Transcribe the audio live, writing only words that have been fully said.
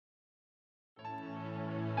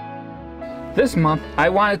This month, I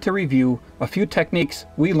wanted to review a few techniques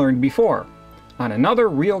we learned before on another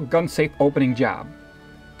real gun safe opening job.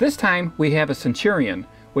 This time we have a Centurion,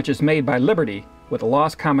 which is made by Liberty with a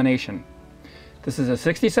lost combination. This is a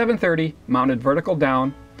 6730 mounted vertical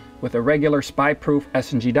down with a regular spy-proof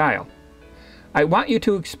S&G dial. I want you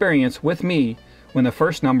to experience with me when the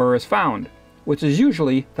first number is found, which is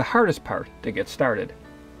usually the hardest part to get started.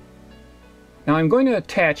 Now I'm going to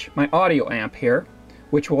attach my audio amp here,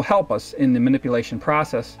 which will help us in the manipulation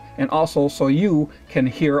process, and also so you can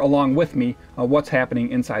hear along with me what's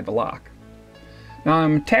happening inside the lock. Now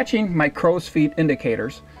I'm attaching my crow's feet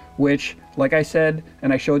indicators, which, like I said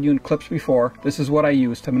and I showed you in clips before, this is what I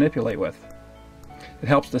use to manipulate with. It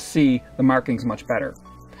helps to see the markings much better.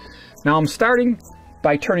 Now I'm starting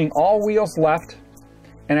by turning all wheels left,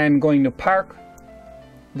 and I'm going to park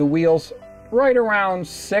the wheels right around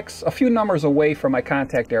 6, a few numbers away from my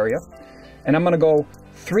contact area, and I'm going to go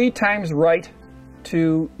 3 times right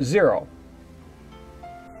to 0.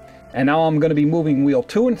 And now I'm going to be moving wheel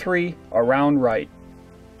 2 and 3 around right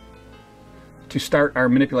to start our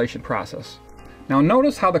manipulation process. Now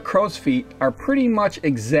notice how the crow's feet are pretty much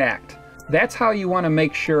exact. That's how you want to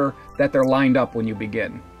make sure that they're lined up when you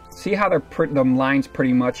begin. See how the lines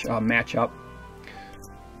pretty much match up?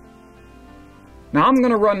 Now I'm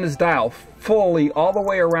going to run this dial fully all the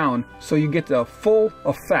way around so you get the full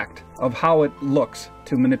effect of how it looks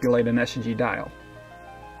to manipulate an S&G dial.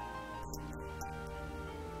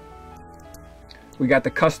 We got the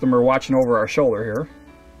customer watching over our shoulder here.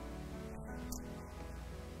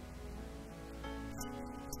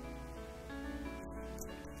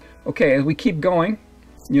 Okay, as we keep going,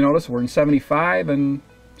 you notice we're in 75 and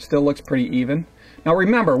still looks pretty even. Now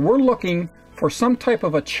remember, we're looking for some type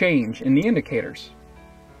of a change in the indicators.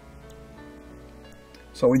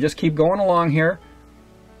 So we just keep going along here,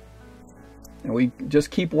 and we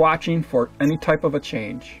just keep watching for any type of a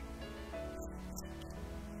change.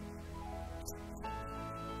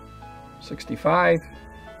 65,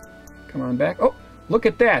 come on back. Oh, look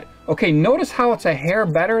at that. Okay, notice how it's a hair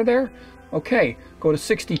better there? Okay, go to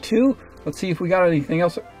 62. Let's see if we got anything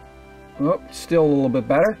else. Oh, still a little bit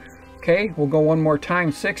better. Okay, we'll go one more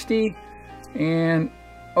time, 60. And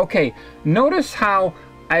okay, notice how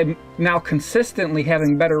I'm now consistently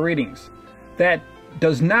having better readings. That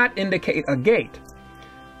does not indicate a gate.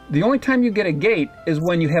 The only time you get a gate is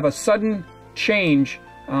when you have a sudden change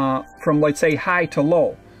from, let's say, high to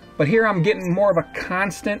low. But here I'm getting more of a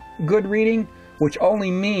constant good reading, which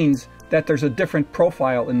only means that there's a different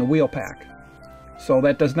profile in the wheel pack. So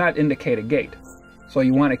that does not indicate a gate. So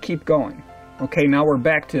you want to keep going. Okay, now we're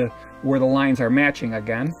back to where the lines are matching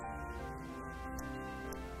again.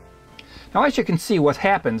 Now as you can see, what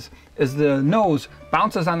happens is the nose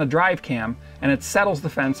bounces on the drive cam and it settles the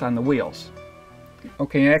fence on the wheels.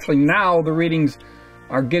 Okay, actually now the readings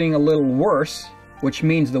are getting a little worse, which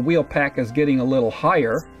means the wheel pack is getting a little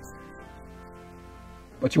higher.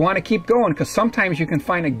 But you want to keep going because sometimes you can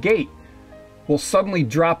find a gate will suddenly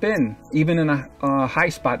drop in, even in a high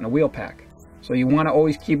spot in the wheel pack. So you want to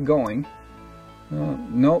always keep going.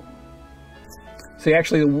 Nope. See,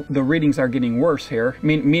 actually the readings are getting worse here,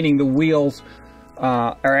 meaning the wheels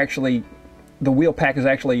are actually, the wheel pack is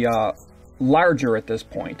actually larger at this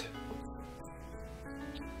point.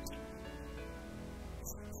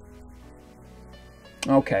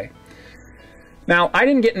 Okay. Now, I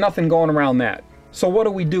didn't get nothing going around that. So what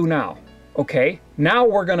do we do now? Okay, now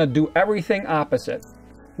we're going to do everything opposite.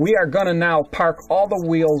 We are going to now park all the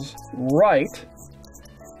wheels right.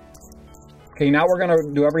 Okay, now we're going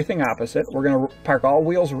to do everything opposite. We're going to park all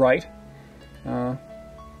wheels right, a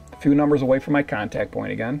few numbers away from my contact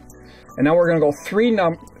point again. And now we're going to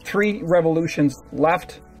go 3 revolutions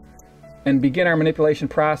left and begin our manipulation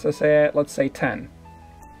process at, let's say, 10.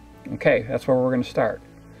 Okay, that's where we're going to start.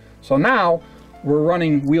 So now we're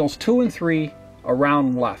running wheels 2 and 3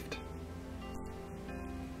 around left.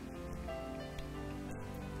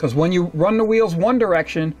 Because when you run the wheels one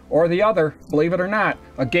direction or the other, believe it or not,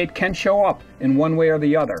 a gate can show up in one way or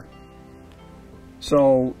the other.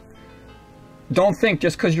 So don't think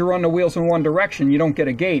just because you run the wheels in one direction you don't get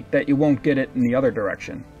a gate that you won't get it in the other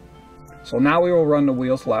direction. So now we will run the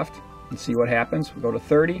wheels left and see what happens. We go to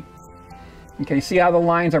 30. Okay, see how the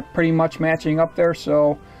lines are pretty much matching up there?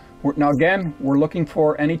 So now again, we're looking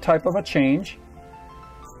for any type of a change,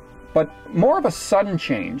 but more of a sudden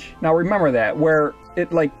change. Now remember that, where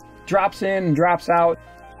it like drops in and drops out.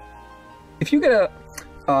 If you get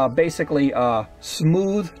basically a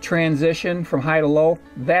smooth transition from high to low,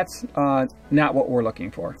 that's not what we're looking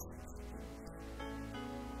for.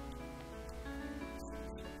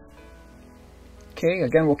 Okay,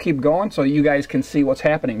 again, we'll keep going so you guys can see what's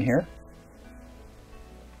happening here.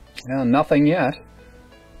 Yeah, nothing yet.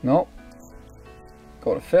 Nope.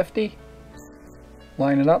 Go to 50.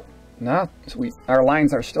 Line it up. Nah, sweet. Our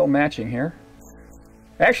lines are still matching here.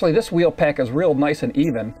 Actually, this wheel pack is real nice and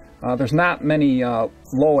even. There's not many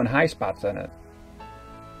low and high spots in it.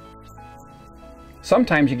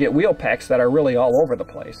 Sometimes you get wheel packs that are really all over the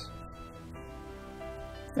place.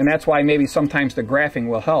 And that's why maybe sometimes the graphing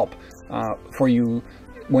will help for you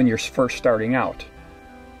when you're first starting out.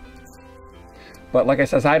 But like I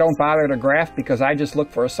said, I don't bother to graph because I just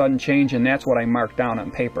look for a sudden change, and that's what I mark down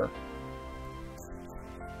on paper.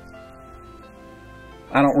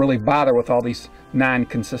 I don't really bother with all these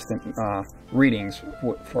non-consistent readings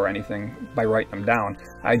for anything by writing them down.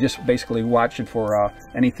 I just basically watch it for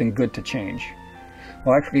anything good to change.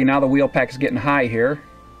 Well, actually, now the wheel pack is getting high here.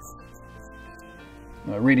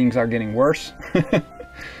 The readings are getting worse.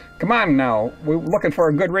 Come on now, we're looking for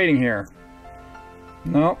a good reading here.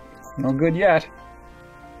 No, no good yet.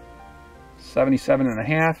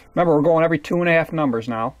 77.5. Remember, we're going every 2.5 numbers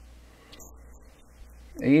now.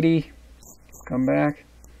 80. Come back.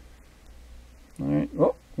 All right.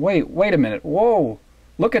 Oh, wait a minute. Whoa,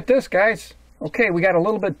 look at this, guys. Okay, we got a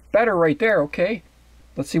little bit better right there. Okay,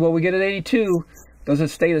 let's see what we get at 82. Does it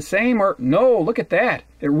stay the same or no? Look at that.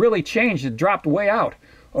 It really changed. It dropped way out.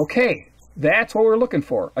 Okay, that's what we're looking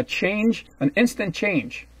for. A change, an instant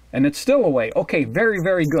change. And it's still away. Okay, very,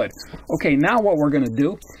 very good. Okay, now what we're going to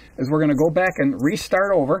do is we're going to go back and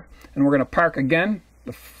restart over. And we're going to park again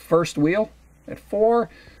the first wheel at 4.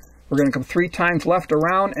 We're going to come 3 times left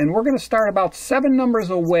around. And we're going to start about 7 numbers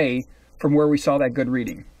away from where we saw that good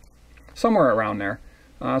reading. Somewhere around there.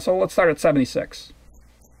 So let's start at 76.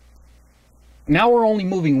 Now we're only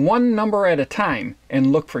moving 1 number at a time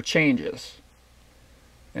and look for changes.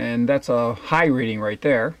 And that's a high reading right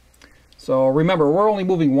there. So remember, we're only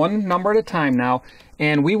moving 1 number at a time now,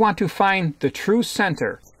 and we want to find the true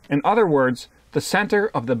center. In other words, the center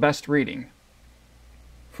of the best reading.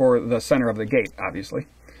 For the center of the gate, obviously.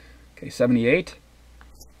 Okay, 78.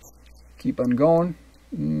 Keep on going.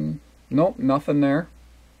 Nope, nothing there.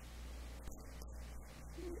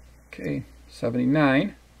 Okay,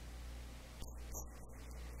 79.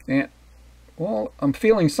 And, well, I'm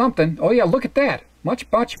feeling something. Oh yeah, look at that. Much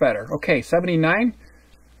better. Okay, 79.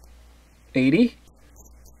 80.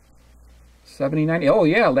 79. Oh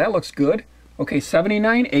yeah, that looks good. Okay,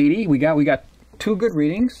 79, 80. We got 2 good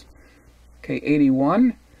readings. Okay,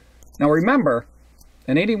 81. Now remember,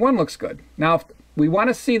 an 81 looks good. Now if we want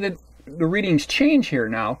to see the readings change here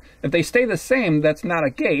now. If they stay the same, that's not a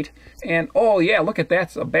gate. And oh yeah, look at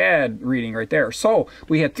that's a bad reading right there. So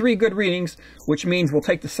we had 3 good readings, which means we'll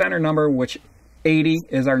take the center number, which 80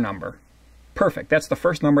 is our number. Perfect. That's the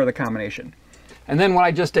first number of the combination. And then what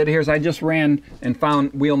I just did here is I just ran and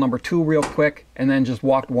found wheel number 2 real quick, and then just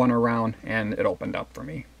walked 1 around, and it opened up for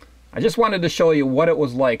me. I just wanted to show you what it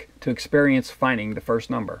was like to experience finding the first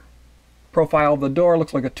number. Profile of the door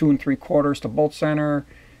looks like a 2 3/4 to bolt center,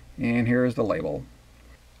 and here's the label.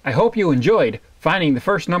 I hope you enjoyed finding the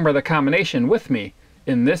first number of the combination with me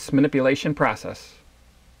in this manipulation process.